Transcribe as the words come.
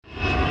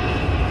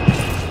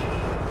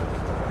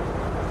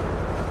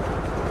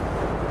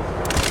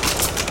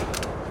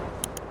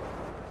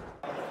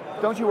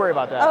Don't you worry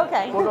about that.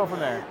 Okay. We'll go from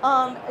there.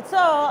 So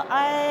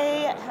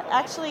I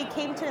actually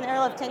came to an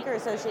Airlift Tanker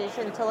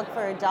Association to look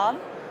for a job.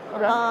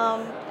 Okay.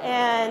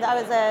 And I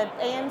was an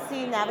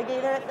AMC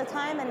navigator at the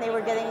time, and they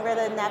were getting rid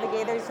of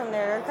navigators from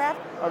their aircraft.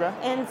 Okay.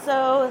 And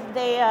so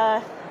they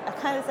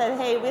kind of said,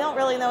 hey, we don't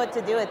really know what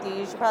to do with you.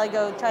 You should probably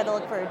go try to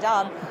look for a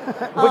job.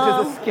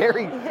 Which is a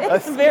scary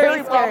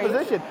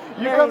proposition.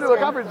 You Very come to a scary.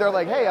 conference, they're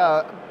like, hey,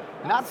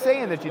 not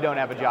saying that you don't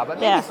have a job, but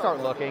maybe start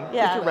looking.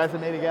 Get your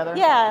resume together.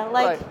 Yeah,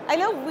 like, Right. I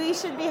know we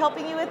should be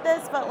helping you with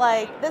this, but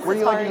like, this Were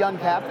is you hard. like a young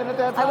captain at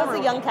that time? I was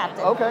a young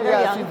captain. Okay, Very yeah,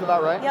 young. that seems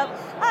about right. Yep.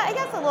 I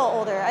guess a little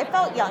older. I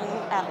felt young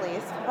at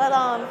least. But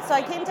so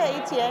I came to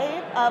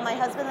ATA. My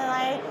husband and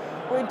I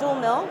were dual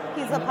mil.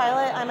 He's a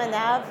pilot, I'm a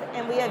nav,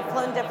 and we had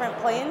flown different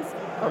planes.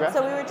 Okay.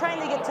 So we were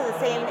trying to get to the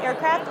same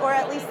aircraft, or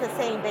at least the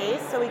same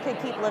base, so we could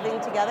keep living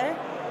together.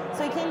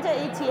 So we came to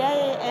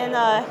ATA and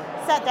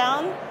sat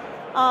down.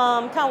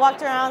 Kind of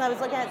walked around. I was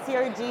looking at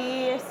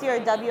CRG,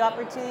 CRW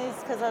opportunities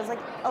because I was like,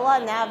 a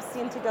lot of navs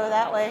seem to go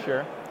that way.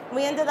 Sure.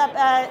 We ended up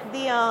at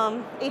the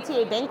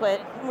ATA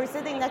banquet. And we're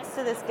sitting next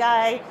to this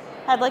guy,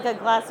 had like a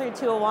glass or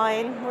two of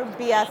wine. We're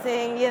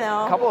BSing, you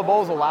know. A couple of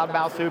bowls of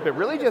loudmouth soup. It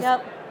really just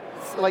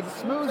like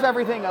smooths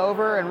everything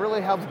over and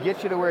really helps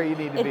get you to where you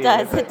need to be. It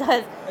does.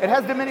 It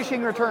has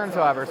diminishing returns,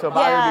 however, so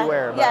buyer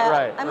beware.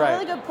 But I'm a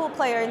really good pool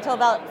player until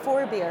about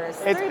 3 beers.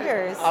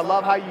 I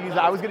love how you use it.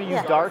 I was going to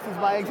use darts as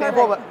my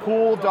example, but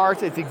pool,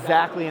 darts, it's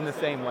exactly in the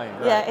same lane.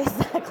 Right? Yeah,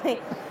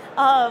 exactly.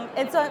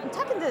 And so I'm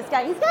talking to this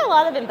guy. He's got a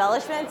lot of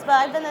embellishments, but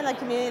I've been in a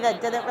community that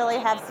didn't really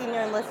have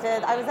senior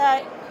enlisted. I was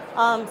at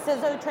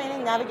CISO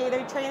training,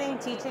 navigator training,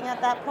 teaching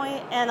at that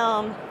point,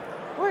 and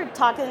we're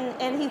talking,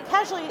 and he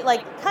casually,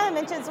 like, kind of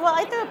mentions, well,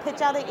 I threw a pitch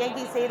out at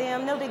Yankee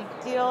Stadium, no big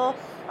deal.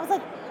 I was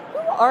like, who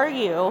are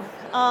you?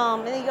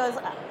 And he goes,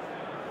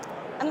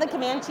 I'm the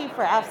command chief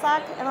for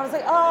AFSOC. And I was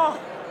like, oh.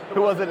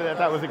 Who was it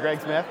that was it,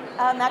 Greg Smith?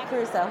 Matt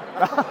Caruso.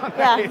 Oh,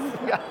 nice.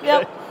 Yeah.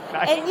 Yep.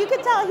 Nice. And you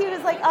could tell he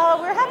was like,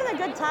 oh, we're having a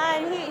good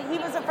time. He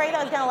was afraid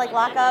I was going to, like,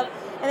 lock up.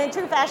 And in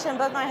true fashion,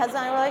 both my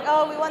husband and I were like,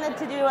 oh, we wanted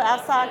to do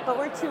AFSOC, but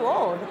we're too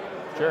old.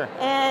 Sure.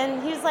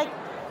 And he was like,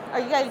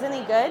 are you guys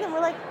any good? And we're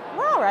like,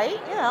 we're all right,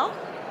 you know.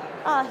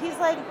 He's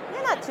like,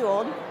 you're not too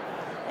old.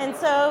 And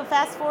so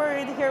fast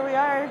forward, here we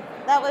are.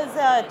 That was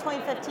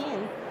 2015.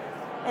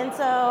 And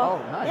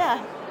so,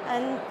 yeah.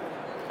 And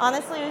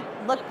honestly,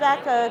 looked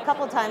back a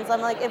couple times.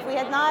 I'm like, if we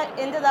had not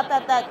ended up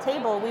at that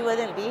table, we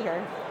wouldn't be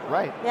here.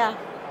 Right. Yeah.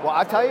 Well,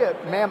 I tell you,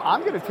 ma'am, I'm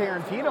going to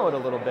Tarantino it a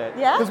little bit.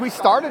 Yeah? Because we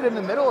started in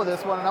the middle of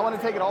this one, and I want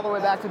to take it all the way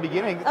back to the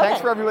beginning. Okay.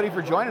 Thanks for everybody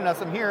for joining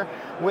us. I'm here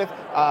with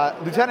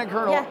Lieutenant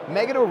Colonel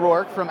Megan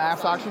O'Rourke from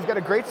AFSOC. She's got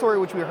a great story,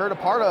 which we heard a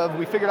part of.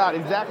 We figured out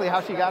exactly how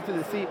she got to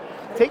the seat.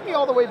 Take me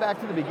all the way back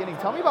to the beginning.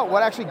 Tell me about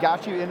what actually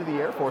got you into the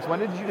Air Force. When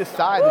did you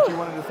decide that you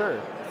wanted to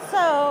serve?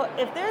 So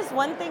if there's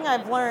one thing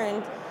I've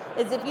learned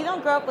is if you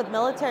don't grow up with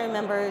military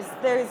members,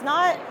 there's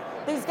got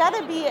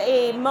to be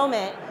a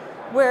moment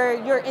where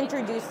you're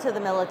introduced to the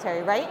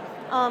military, right?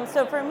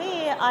 So for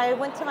me, I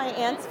went to my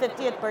aunt's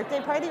 50th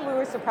birthday party. We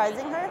were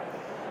surprising her.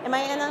 And my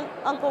aunt and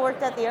uncle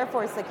worked at the Air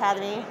Force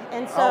Academy.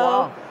 And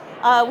so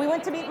we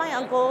went to meet my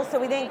uncle, so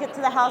we didn't get to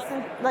the house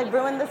and like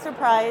ruin the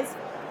surprise.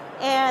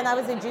 And I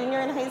was a junior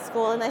in high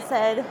school, and I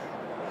said,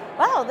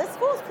 wow, this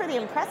school's pretty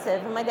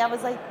impressive. And my dad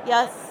was like,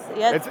 yes,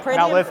 it's pretty.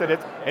 Now listen,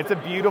 it's a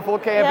beautiful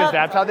campus. Yep.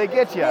 That's how they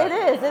get you. It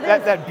is.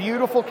 That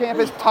beautiful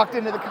campus tucked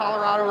into the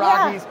Colorado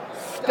Rockies,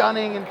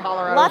 stunning in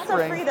Colorado Lots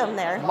Springs. of freedom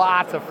there.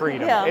 Lots of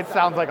freedom. Yeah. It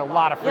sounds like a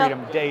lot of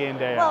freedom day in,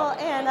 day out.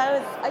 Well, and I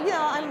was,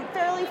 I'm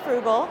fairly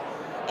frugal,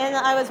 and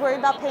I was worried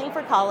about paying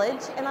for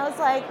college, and I was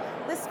like,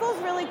 this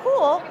school's really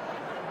cool.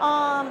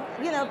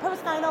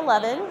 Post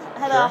 9/11,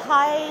 had a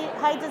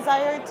high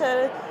desire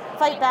to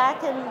fight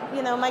back, and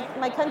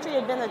my country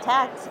had been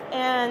attacked,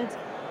 and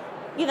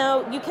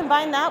you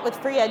combine that with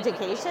free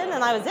education,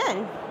 and I was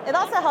in. It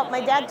also helped.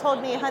 My dad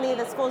told me, honey,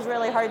 the school's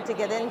really hard to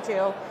get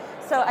into.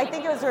 So I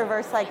think it was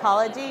reverse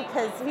psychology,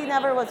 because he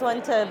never was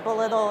one to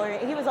belittle, or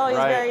he was always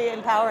very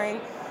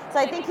empowering. So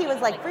I think he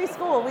was like, free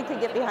school, we could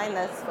get behind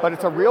this. But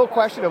it's a real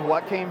question of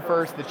what came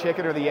first, the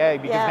chicken or the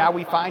egg, because now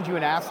we find you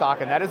in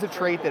AFSOC, and that is a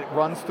trait that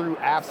runs through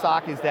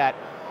AFSOC, is that,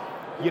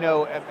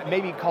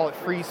 maybe call it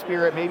free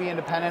spirit, maybe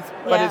independence,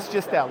 but it's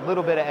just that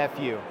little bit of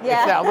FU. Yeah.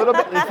 It's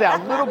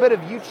that little bit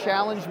of you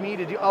challenge me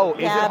to do,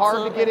 is it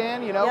hard to get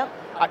in?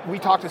 We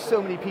talk to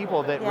so many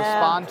people that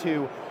respond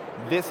to,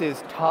 this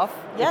is tough,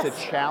 it's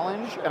a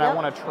challenge, and I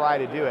want to try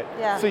to do it.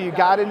 Yeah. So you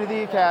got into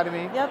the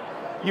academy. Yep.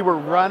 You were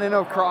running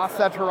across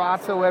that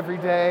terrazzo every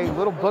day,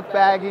 little book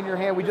bag in your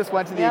hand. We just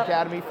went to the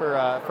academy for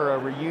a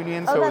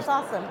reunion. Oh, so that's it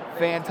was awesome.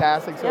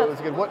 Fantastic. So it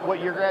was good. What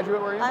year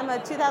graduate were you? I'm a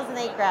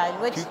 2008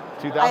 grad, which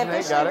 2008, I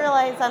officially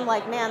realized I'm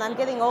like, man, I'm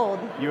getting old.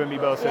 You and me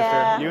both, sister.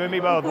 Yeah. You and me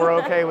both. We're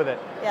okay with it.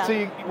 Yeah.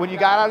 So when you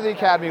got out of the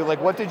academy,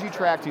 like, what did you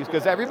track to?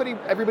 Because everybody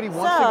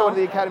wants to go to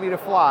the academy to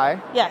fly.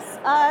 Yes.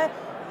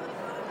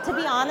 To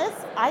be honest,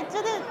 I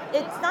didn't.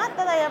 It's not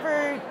that I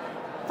ever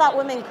thought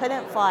women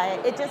couldn't fly.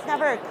 It just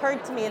never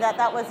occurred to me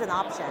that was an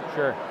option.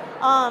 Sure.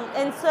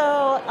 And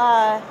so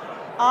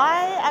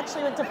I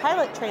actually went to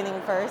pilot training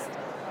first.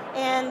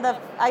 And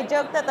I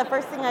joke that the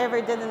first thing I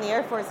ever did in the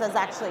Air Force was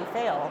actually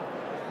fail.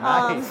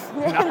 Nice.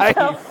 Nice.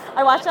 So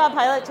I watched out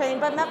pilot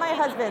training, but met my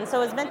husband,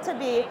 so it was meant to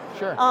be.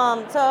 Sure.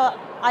 So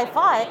I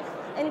fought,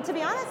 and to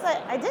be honest,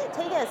 I didn't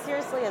take it as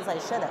seriously as I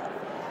should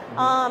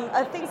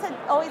have. Things had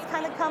always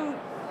kind of come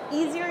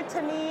easier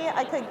to me.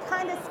 I could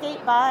kind of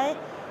skate by,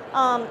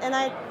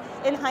 and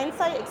in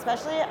hindsight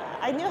especially,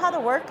 I knew how to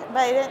work, but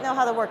I didn't know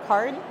how to work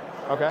hard.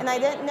 Okay. And I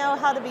didn't know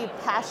how to be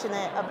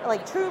passionate,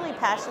 like truly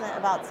passionate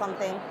about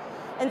something.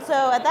 And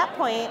so at that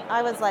point,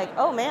 I was like,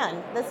 oh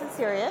man, this is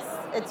serious.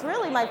 It's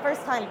really my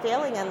first time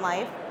failing in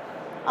life.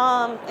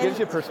 Gives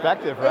you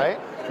perspective, right?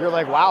 You're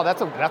like, wow,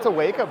 that's a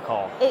wake-up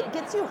call. It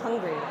gets you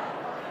hungry.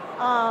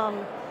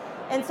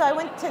 And so I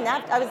went to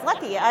NAV. I was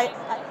lucky.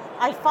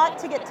 I fought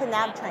to get to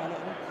NAV training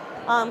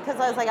because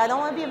I was like, I don't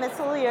want to be a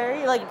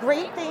missileer. Like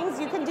great things,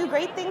 you can do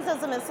great things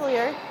as a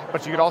missileer.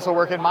 But you could also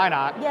work in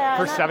Minot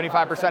for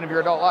 75% of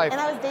your adult life.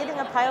 And I was dating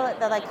a pilot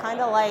that I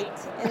kind of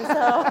liked, and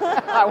so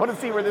I want to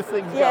see where this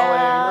thing's going.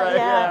 Right?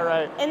 Yeah,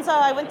 right. And so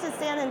I went to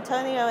San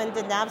Antonio and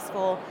did NAV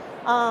school.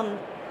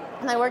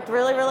 And I worked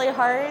really, really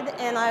hard,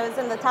 and I was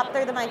in the top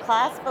third of my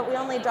class, but we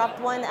only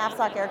dropped one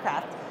AFSOC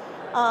aircraft.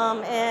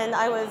 And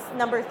I was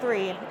number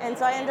 3. And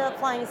so I ended up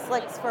flying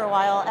slicks for a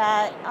while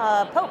at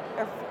Pope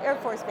Air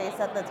Force Base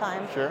at the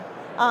time. Sure.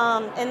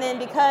 And then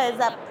because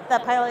that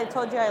pilot I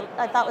told you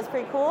I thought was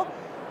pretty cool,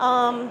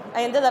 I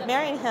ended up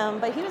marrying him,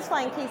 but he was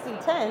flying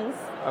KC-10s.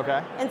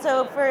 Okay. And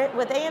so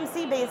with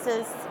AMC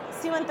bases,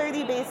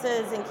 C-130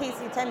 bases and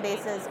KC-10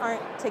 bases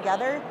aren't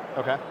together.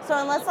 Okay. So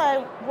unless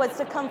I was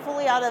to come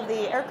fully out of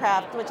the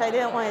aircraft, which I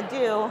didn't want to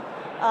do,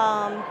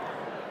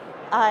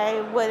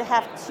 I would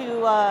have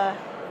to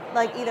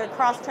either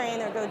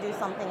cross-train or go do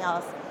something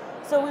else.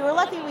 So we were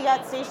lucky we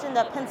got stationed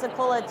at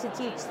Pensacola to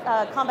teach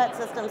combat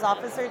systems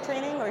officer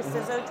training or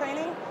CISO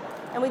training.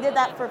 And we did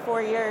that for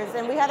 4 years.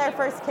 And we had our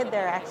first kid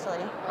there, actually.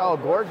 Oh,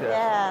 gorgeous.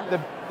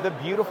 Yeah. The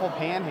beautiful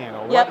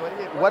Panhandle.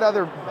 Yep. What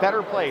other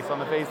better place on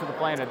the face of the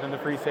planet than the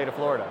free state of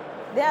Florida?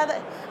 Yeah,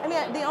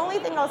 the only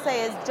thing I'll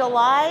say is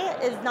July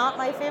is not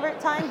my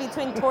favorite time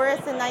between Taurus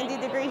and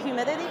 90-degree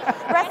humidity.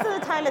 The rest of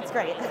the time, it's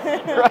great.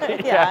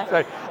 Right, yeah.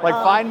 Right. Like,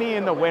 find me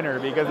in the winter,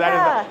 because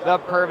that is the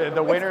perfect.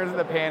 The winters and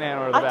the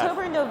Panhandle are the best.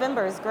 October and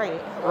November is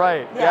great.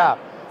 Right, yeah.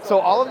 So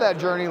all of that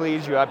journey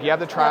leads you up. You have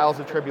the trials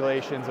and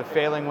tribulations of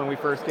failing when we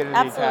first get into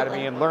the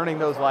academy and learning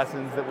those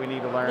lessons that we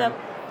need to learn. Yep.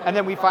 And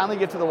then we finally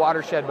get to the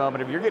watershed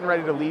moment of you're getting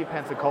ready to leave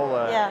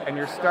Pensacola and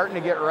you're starting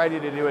to get ready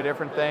to do a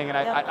different thing. And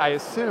I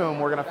assume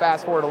we're going to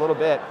fast forward a little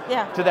bit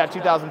to that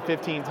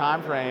 2015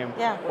 time frame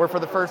where for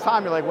the first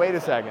time you're like, wait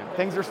a second,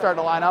 things are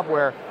starting to line up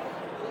where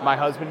my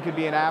husband could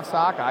be an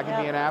AFSOC, I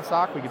could be an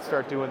AFSOC, we could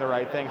start doing the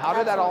right thing. How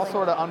did that all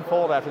sort of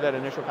unfold after that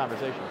initial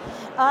conversation?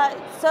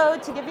 So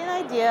to give you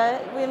an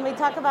idea, when we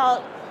talk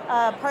about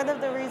part of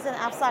the reason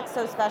AFSOC's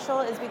so special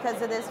is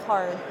because it is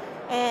hard.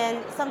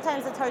 And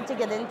sometimes it's hard to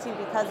get into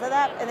because of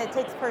that, and it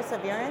takes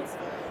perseverance.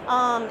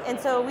 And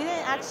so we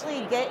didn't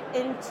actually get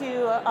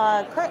into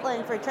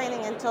Kirtland for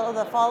training until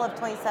the fall of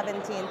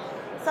 2017.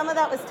 Some of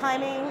that was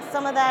timing,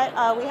 some of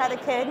that we had a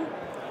kid.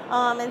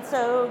 And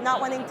so not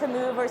wanting to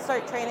move or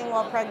start training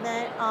while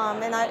pregnant,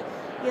 and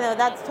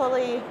that's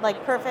totally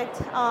like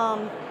perfect.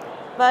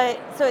 But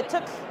so it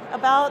took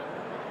about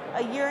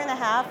a year and a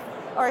half.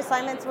 Our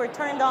assignments were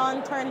turned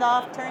on, turned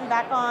off, turned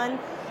back on.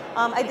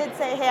 I did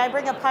say, hey, I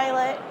bring a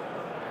pilot.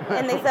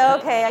 And they said,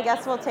 okay, I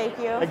guess we'll take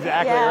you.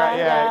 Exactly, right,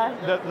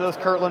 yeah. Those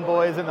Kirtland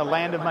boys in the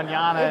land of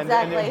manana and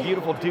the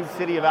beautiful Duke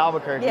City of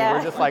Albuquerque. Yeah.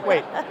 We're just like,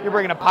 wait, you're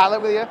bringing a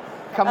pilot with you?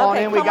 Come on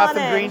in, we got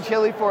some green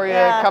chili for you.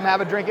 Yeah. Come have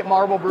a drink at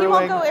Marble Brewing. You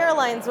won't go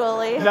airlines,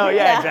 Willie. No,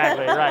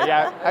 exactly, right,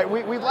 yeah.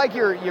 We like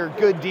your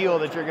good deal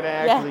that you're going to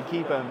actually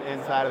keep them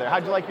inside of there.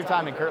 How'd you like your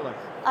time in Kirtland?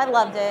 I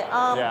loved it.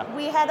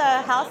 We had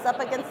a house up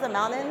against the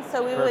mountains,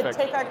 so we would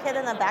take our kid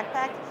in a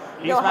backpack,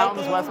 East go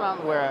Mountains, hiking. West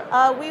Mountains, where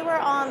at? We were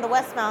on the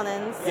West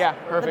Mountains. Yeah,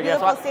 perfect. The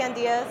beautiful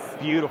Sandias.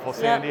 Beautiful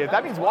Sandias.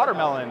 That means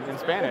watermelon in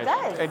Spanish. It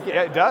does.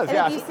 It does,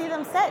 and if you see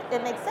them set,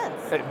 it makes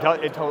sense.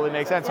 It totally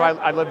makes sense. So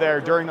I lived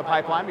there during the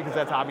pipeline because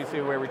that's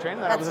obviously where we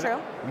trained. That's true.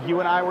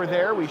 You and I were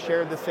there. We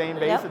shared the same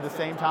base at the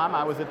same time.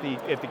 I was at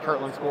the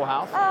Kirtland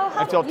Schoolhouse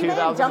until 2000. You may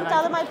have jumped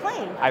out of my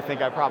plane. I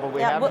think I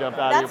probably have jumped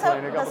out of your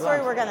plane a couple times. That's the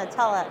story we're going to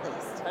tell at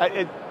least.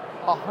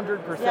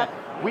 100%. Yep.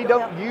 We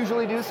don't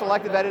usually do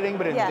selective editing,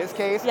 but in this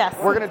case,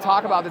 we're going to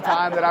talk about the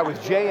time that I was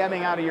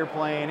JMing out of your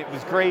plane. It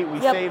was great.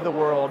 We saved the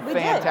world.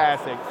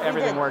 Fantastic.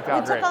 Everything worked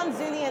out great. We took on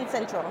Zuni and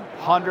Central.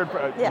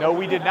 100%. No,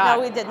 we did not.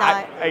 No, we did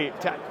not.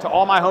 To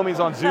all my homies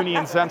on Zuni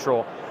and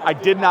Central, I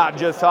did not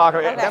just talk.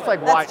 Okay. That's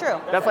true.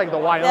 That's like the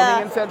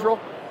Wyoming and Central.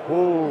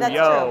 Ooh, that's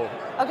true.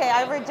 Okay,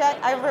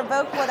 I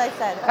revoke what I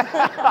said.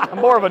 I'm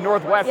more of a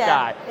Northwest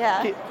guy.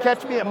 Yeah.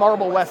 Catch me at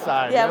Marble West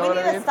Side. Yeah, you know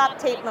we need a stop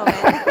tape moment.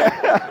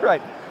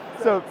 Right.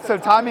 So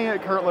timing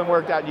at Kirtland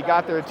worked out. You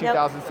got there in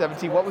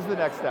 2017. What was the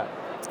next step?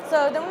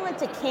 So then we went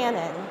to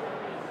Cannon.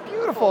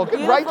 Beautiful.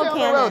 Right down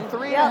the road.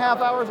 3.5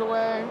 hours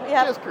away.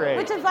 Just great.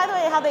 Which is, by the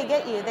way, how they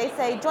get you. They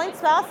say, joint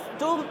spouse,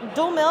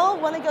 dual mill,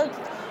 want to go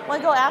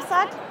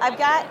AFSOC? I've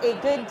got a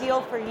good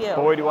deal for you.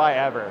 Boy, do I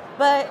ever.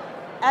 But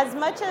as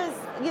much as,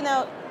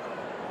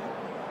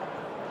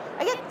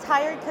 I get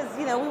tired because,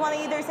 we want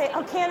to either say,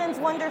 oh, Canon's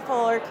wonderful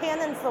or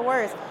Canon's the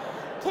worst.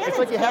 Canon's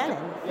Canon.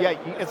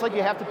 It's like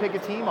you have to pick a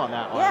team on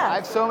that one. Yeah. I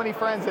have so many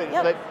friends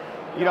that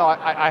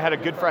I had a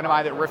good friend of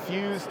mine that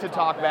refused to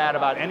talk bad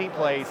about any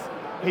place.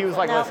 He was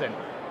like, listen,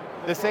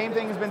 the same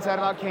thing has been said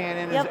about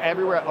Canon is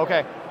everywhere.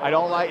 Okay, I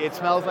don't like it.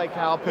 Smells like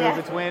cow poop.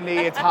 It's windy.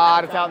 It's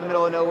hot. It's out in the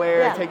middle of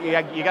nowhere.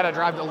 You got to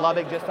drive to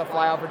Lubbock just to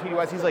fly out for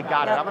TDYs. He's like,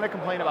 got it. I'm going to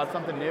complain about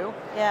something new.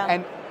 Yeah.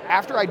 And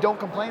after I don't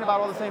complain about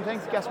all the same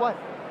things, guess what?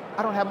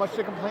 I don't have much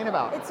to complain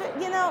about. It's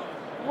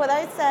what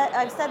I've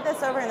said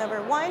this over and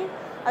over. One,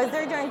 I was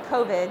there during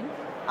COVID.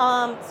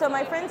 So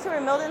my friends who were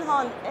in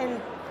Mildenhall and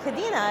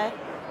Kadena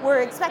were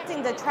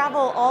expecting to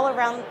travel all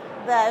around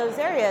those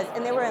areas,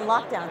 and they were in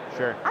lockdown.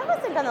 Sure. I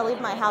wasn't going to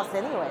leave my house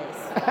anyways.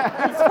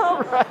 And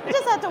so you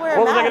just have to wear a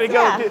mask. What was I going to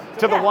go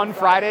to the one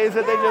Fridays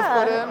that they just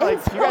put in?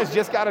 Like, you guys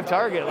just got a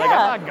Target. Like,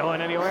 I'm not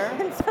going anywhere.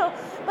 And so,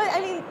 but I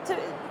mean,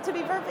 to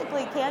be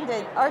perfectly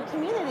candid, our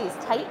community is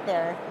tight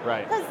there.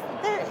 Right.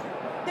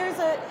 Because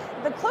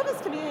the Clovis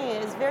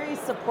community is very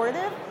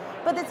supportive,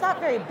 but it's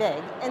not very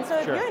big. And so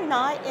if you're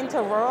not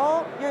into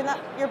rural,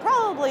 you're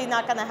probably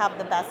not going to have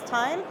the best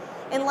time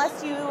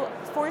unless you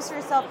force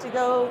yourself to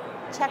go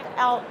check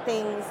out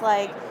things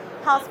like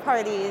house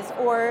parties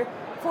or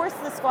force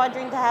the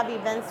squadron to have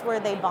events where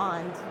they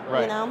bond,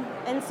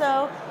 And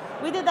so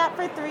we did that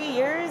for 3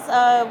 years.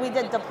 We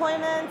did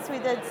deployments, we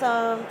did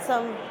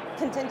some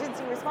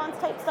contingency response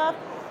type stuff,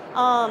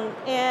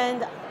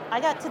 and I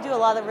got to do a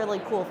lot of really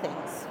cool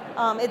things.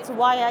 It's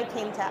why I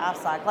came to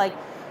AFSOC. Like,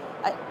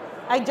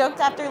 I joked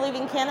after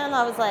leaving Canon,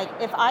 I was like,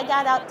 if I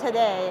got out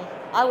today,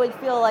 I would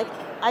feel like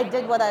I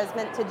did what I was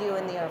meant to do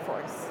in the Air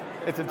Force.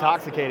 It's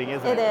intoxicating,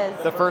 isn't it? It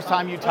is. The first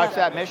time you touch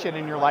that mission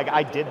and you're like,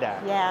 I did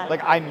that. Yeah.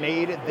 Like, I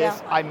made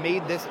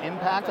this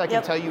impact. I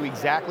can tell you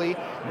exactly,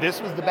 this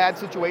was the bad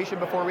situation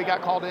before we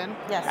got called in.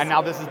 Yes. And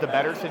now this is the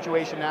better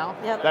situation now.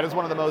 Yep. That is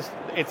one of the most,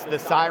 it's the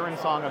siren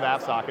song of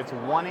AFSOC. It's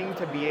wanting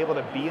to be able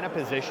to be in a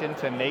position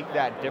to make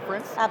that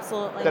difference.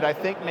 Absolutely. That I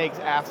think makes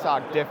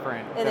AFSOC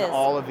different than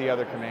all of the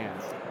other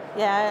commands.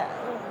 Yeah,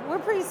 we're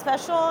pretty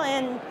special,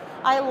 and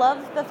I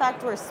love the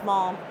fact we're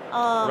small.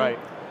 Right.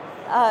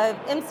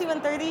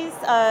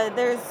 MC-130s,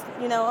 there's,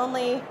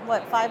 only,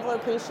 5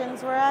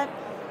 locations we're at.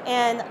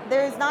 And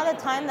there's not a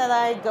time that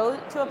I go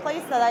to a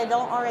place that I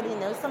don't already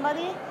know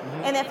somebody.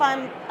 Mm-hmm. And if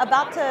I'm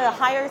about to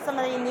hire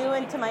somebody new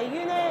into my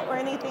unit or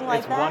anything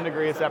like that. It's 1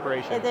 degree of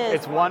separation. It is.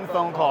 It's one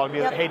phone call to be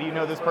like, hey, do you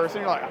know this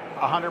person? You're like,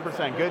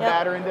 100%. Good,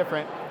 bad, or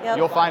indifferent.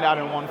 You'll find out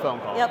in one phone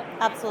call. Yep,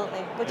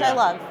 absolutely. Which I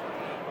love.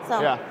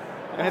 So. Yeah.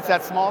 And it's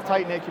that small,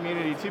 tight-knit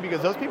community, too,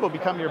 because those people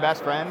become your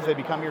best friends. They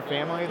become your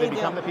family. They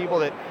become the people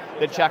that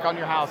check on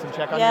your house and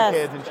check on your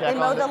kids and check on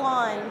mow the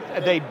lawn.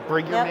 They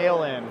bring your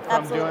mail in from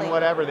Absolutely. doing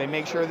whatever. They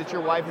make sure that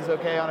your wife is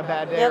okay on a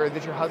bad day or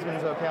that your husband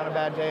is okay on a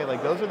bad day.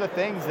 Like, those are the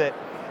things that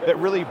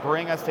really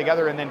bring us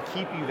together and then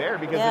keep you there,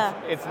 because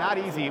it's not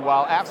easy.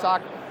 While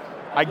AFSOC,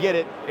 I get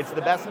it, it's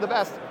the best of the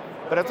best.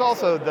 But it's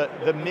also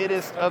the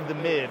middest of the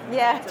mid,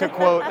 to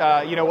quote,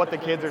 what the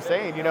kids are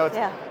saying.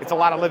 It's a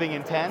lot of living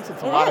in tents.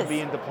 It's a lot of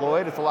being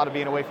deployed. It's a lot of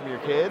being away from your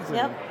kids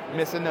and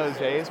missing those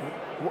days.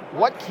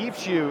 What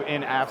keeps you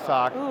in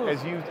AFSOC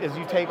as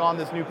you take on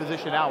this new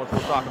position now, which we'll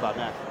talk about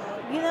next?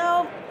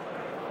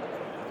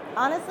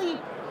 Honestly,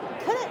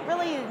 couldn't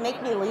really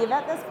make me leave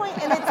at this point,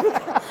 and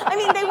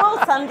it's they will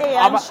someday,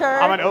 I'm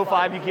sure. I'm an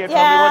 05, you can't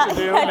tell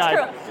me what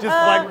to do.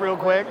 Just real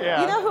quick,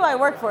 You know who I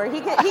work for. He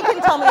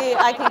can tell me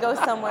I can go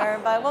somewhere,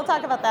 but we'll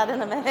talk about that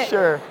in a minute.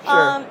 Sure.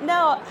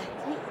 No,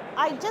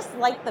 I just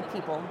like the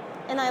people,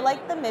 and I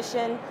like the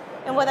mission,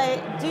 and what I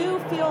do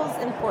feels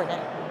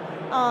important.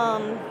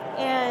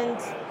 And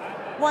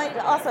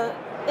also,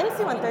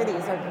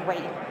 MC-130s are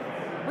great.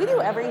 We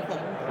do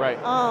everything. Right.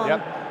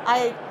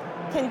 I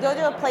can go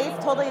to a place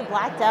totally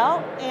blacked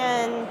out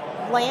and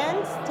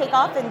land, take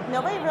off, and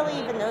nobody really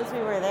even knows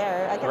we were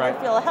there. I can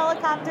refuel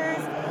helicopters.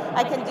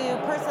 I can do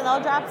personnel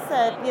drops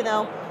at,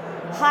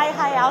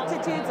 high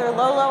altitudes or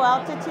low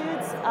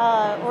altitudes,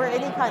 or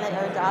any kind of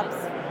airdrops.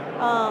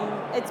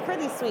 It's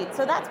pretty sweet.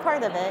 So that's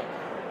part of it.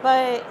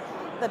 But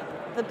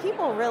the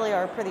people really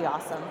are pretty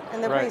awesome,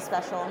 and they're pretty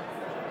special.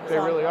 They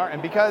really are.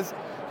 And because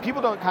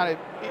people don't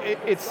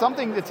it's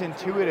something that's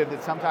intuitive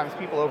that sometimes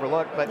people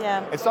overlook, but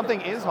if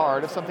something is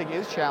hard, if something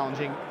is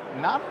challenging,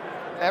 not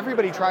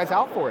everybody tries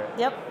out for it.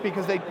 Yep.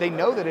 Because they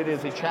know that it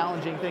is a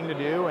challenging thing to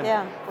do,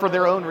 and for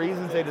their own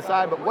reasons they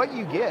decide. But what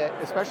you get,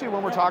 especially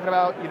when we're talking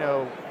about,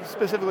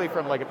 specifically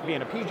from like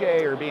being a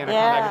PJ or being a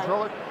combat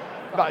controller,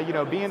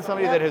 about, being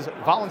somebody that has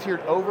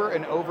volunteered over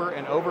and over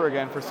and over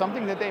again for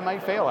something that they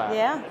might fail at.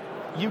 Yeah.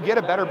 You get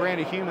a better brand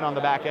of human on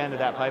the back end of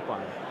that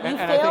pipeline. And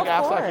I think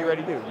AFSOC you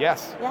already do.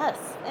 Yes. Yes.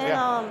 And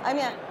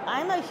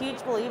I'm a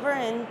huge believer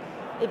in,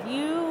 if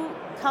you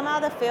come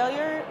out of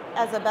failure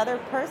as a better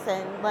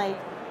person, like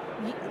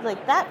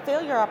that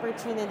failure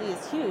opportunity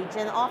is huge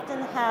and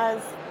often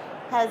has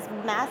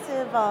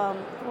massive,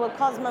 will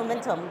cause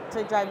momentum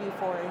to drive you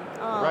forward.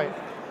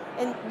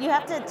 And you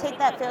have to take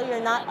that failure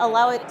and not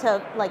allow it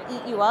to like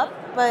eat you up,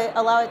 but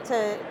allow it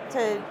to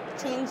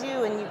change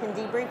you, and you can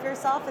debrief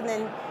yourself and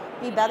then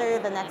be better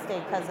the next day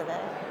because of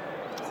it.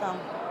 So.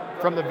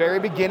 From the very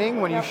beginning,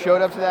 when you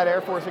showed up to that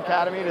Air Force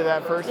Academy, to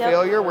that first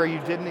failure where you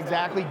didn't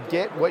exactly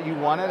get what you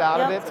wanted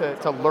out of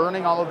it, to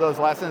learning all of those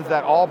lessons,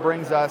 that all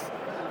brings us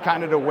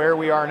kind of to where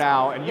we are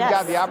now, and you've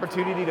got the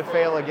opportunity to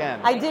fail again.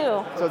 I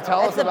do. So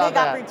tell us about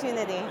that. It's a big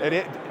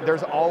opportunity.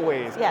 There's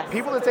always. Yes.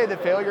 People that say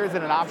that failure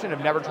isn't an option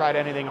have never tried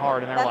anything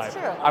hard in their life.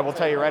 That's true. I will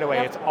tell you right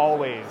away, it's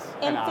always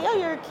an option.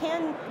 Failure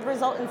can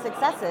result in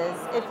successes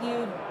if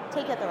you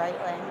take it the right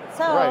way.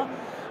 So,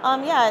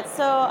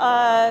 so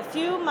a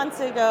few months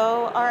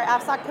ago, our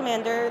AFSOC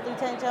commander,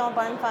 Lieutenant General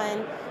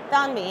Barnfine,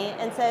 found me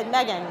and said,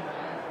 Megan,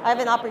 I have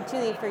an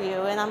opportunity for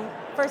you. And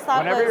first thought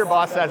Whenever was, your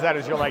boss says that,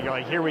 you're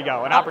like, here we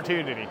go, an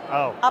opportunity.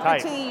 Oh,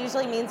 opportunity tight.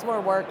 Usually means more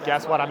work.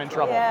 Guess what? I'm in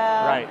trouble.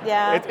 Yeah, right.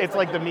 Yeah. It's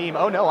like the meme.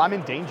 Oh no, I'm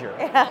in danger.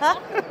 Yeah.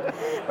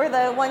 Or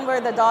the one where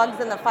the dog's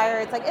in the fire.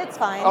 It's like, it's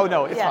fine. Oh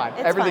no, it's fine.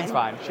 Everything's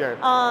fine. Sure.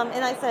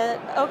 And I said,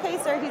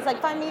 okay, sir. He's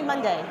like, find me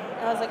Monday.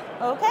 And I was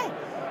like, okay.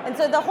 And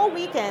so the whole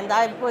weekend,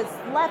 I was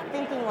left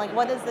thinking, like,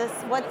 what is this?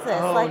 What's this?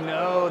 Oh, like,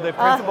 no, the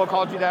principal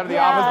called you down to the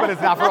office, but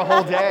it's not for a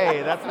whole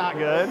day. That's not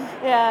good.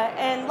 Yeah,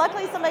 and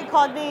luckily somebody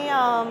called me.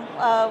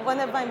 One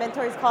of my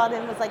mentors called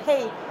and was like,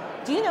 hey,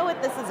 do you know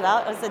what this is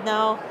about? I said,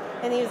 no.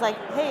 And he was like,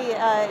 hey,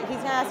 he's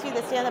going to ask you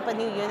to stand up a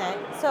new unit.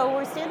 So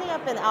we're standing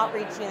up an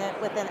outreach unit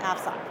within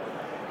AFSOC.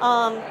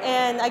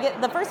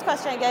 And the first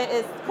question I get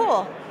is,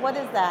 cool, what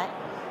is that?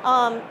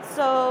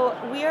 So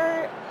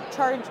we're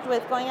charged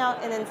with going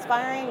out and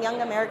inspiring young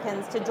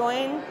Americans to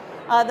join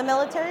the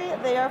military,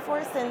 the Air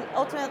Force, and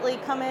ultimately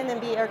come in and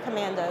be air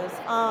commandos.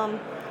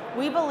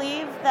 We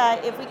believe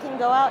that if we can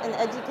go out and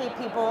educate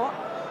people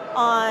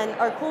on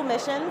our cool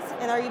missions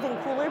and our even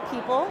cooler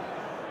people,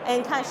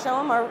 and kind of show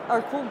them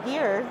our cool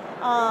gear,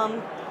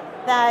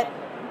 that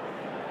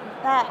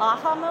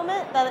aha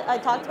moment that I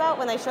talked about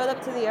when I showed up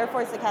to the Air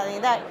Force Academy,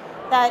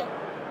 that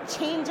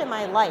change in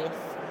my life.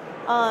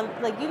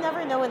 Like, you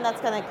never know when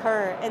that's going to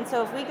occur. And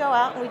so if we go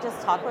out and we just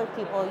talk with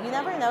people, you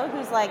never know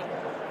who's like,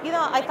 you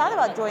know, I thought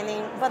about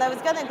joining, but I was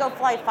going to go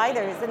fly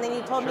fighters, and then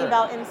you told me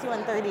about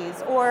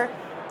MC-130s. Or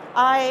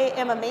I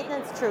am a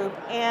maintenance troop,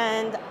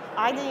 and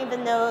I didn't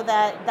even know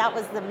that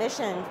was the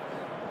mission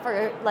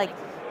for, like,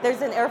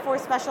 there's an Air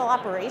Force Special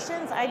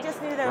Operations. I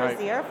just knew there was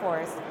the Air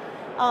Force.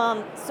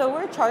 So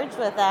we're charged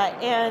with that.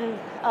 And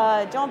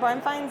General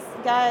Barnfine's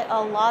got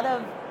a lot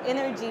of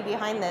energy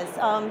behind this.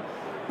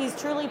 He's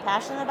truly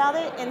passionate about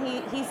it, and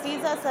he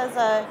sees us as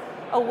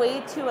a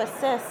way to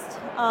assist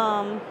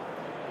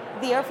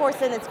the Air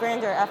Force in its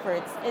grander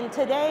efforts. And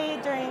today,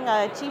 during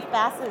Chief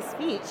Bass's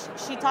speech,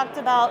 she talked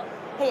about,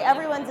 hey,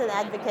 everyone's an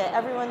advocate,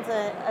 everyone's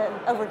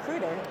a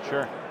recruiter.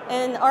 Sure.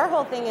 And our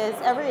whole thing is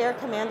every air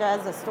commander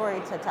has a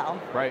story to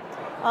tell. Right.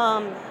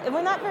 And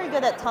we're not very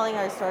good at telling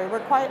our story. We're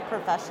quiet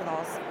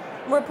professionals.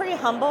 We're pretty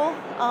humble,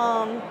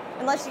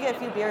 unless you get a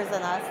few beers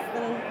in us,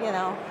 then, you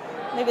know,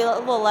 maybe a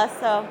little less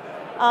so.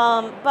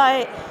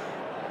 But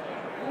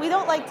we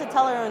don't like to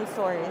tell our own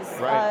stories.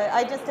 Right.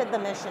 I just did the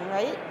mission,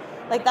 right?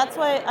 Like, that's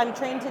what I'm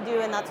trained to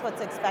do, and that's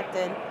what's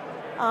expected.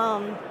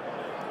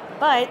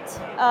 But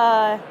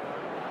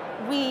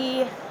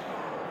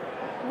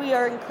we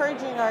are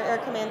encouraging our air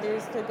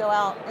commanders to go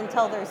out and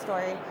tell their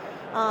story.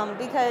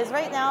 Because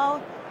right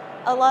now,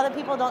 a lot of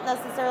people don't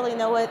necessarily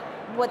know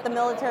what the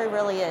military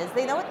really is.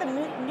 They know what the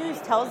news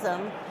tells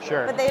them,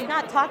 but they've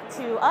not talked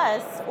to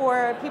us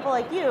or people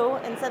like you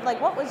and said, like,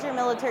 what was your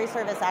military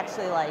service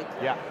actually like?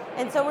 Yeah.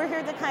 And so we're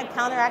here to kind of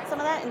counteract some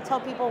of that and tell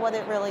people what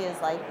it really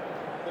is like.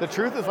 The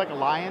truth is like a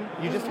lion.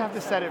 You just have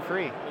to set it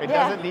free. It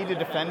doesn't need to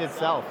defend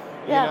itself.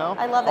 Yeah, you know?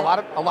 I love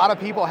it. A lot of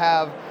people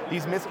have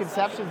these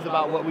misconceptions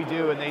about what we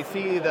do, and they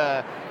see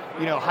the,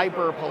 you know,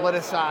 hyper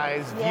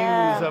politicized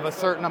views of a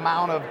certain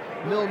amount of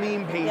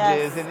meme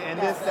pages and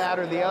this, that,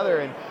 or the other.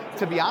 And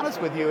to be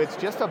honest with you, it's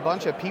just a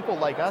bunch of people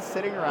like us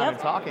sitting around and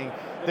talking.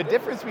 The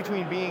difference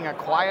between being a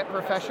quiet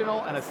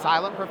professional and a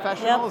silent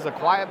professional is a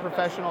quiet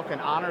professional can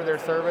honor their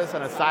service,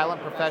 and a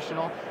silent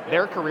professional,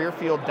 their career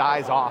field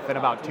dies off in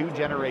about 2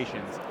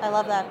 generations. I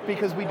love that.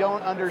 Because we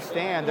don't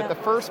understand that the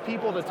first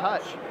people to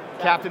touch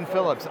Captain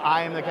Phillips,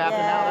 I am the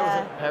captain now,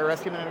 that was a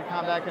pararescue and a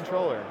combat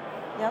controller.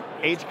 Yep.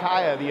 H.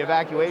 Kaya, the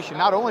evacuation,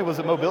 not only was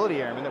it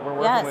mobility airmen that we're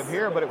working with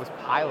here, but it was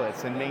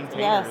pilots and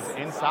maintainers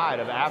inside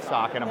of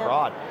AFSOC and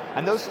abroad.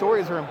 And those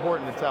stories are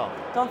important to tell.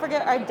 Don't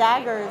forget our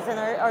daggers and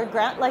our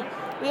ground, like,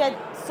 we had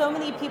so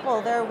many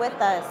people there with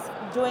us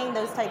doing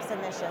those types of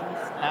missions.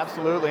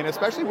 Absolutely, and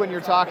especially when you're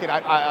talking,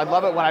 I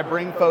love it when I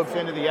bring folks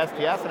into the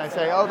STS and I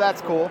say, oh,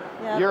 that's cool.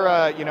 You're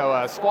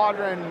a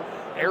squadron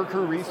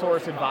aircrew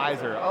resource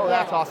advisor. Oh,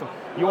 that's awesome.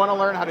 You want to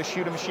learn how to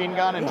shoot a machine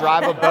gun and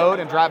drive a boat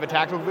and drive a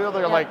tactical vehicle?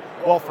 They're like,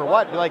 well, for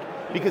what? You're like,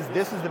 because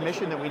this is the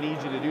mission that we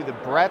need you to do. The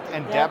breadth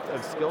and depth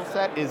of skill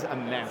set is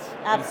immense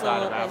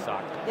inside of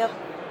AFSOC. Yep.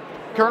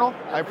 Colonel,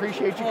 I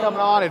appreciate you coming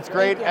on. It's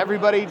great.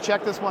 Everybody,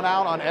 check this one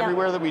out on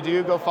everywhere that we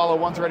do. Go follow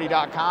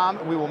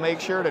onesready.com. We will make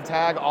sure to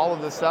tag all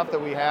of the stuff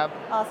that we have.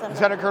 Awesome.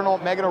 Lieutenant Colonel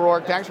Megan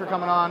O'Rourke, thanks for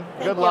coming on.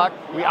 Good luck.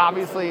 We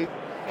obviously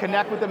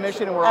connect with the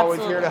mission, and we're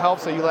always here to help,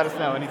 so you let us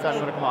know anytime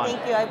you want to come on.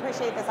 Thank you. I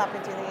appreciate this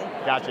opportunity.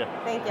 Gotcha.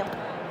 Thank you.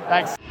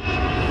 Thanks.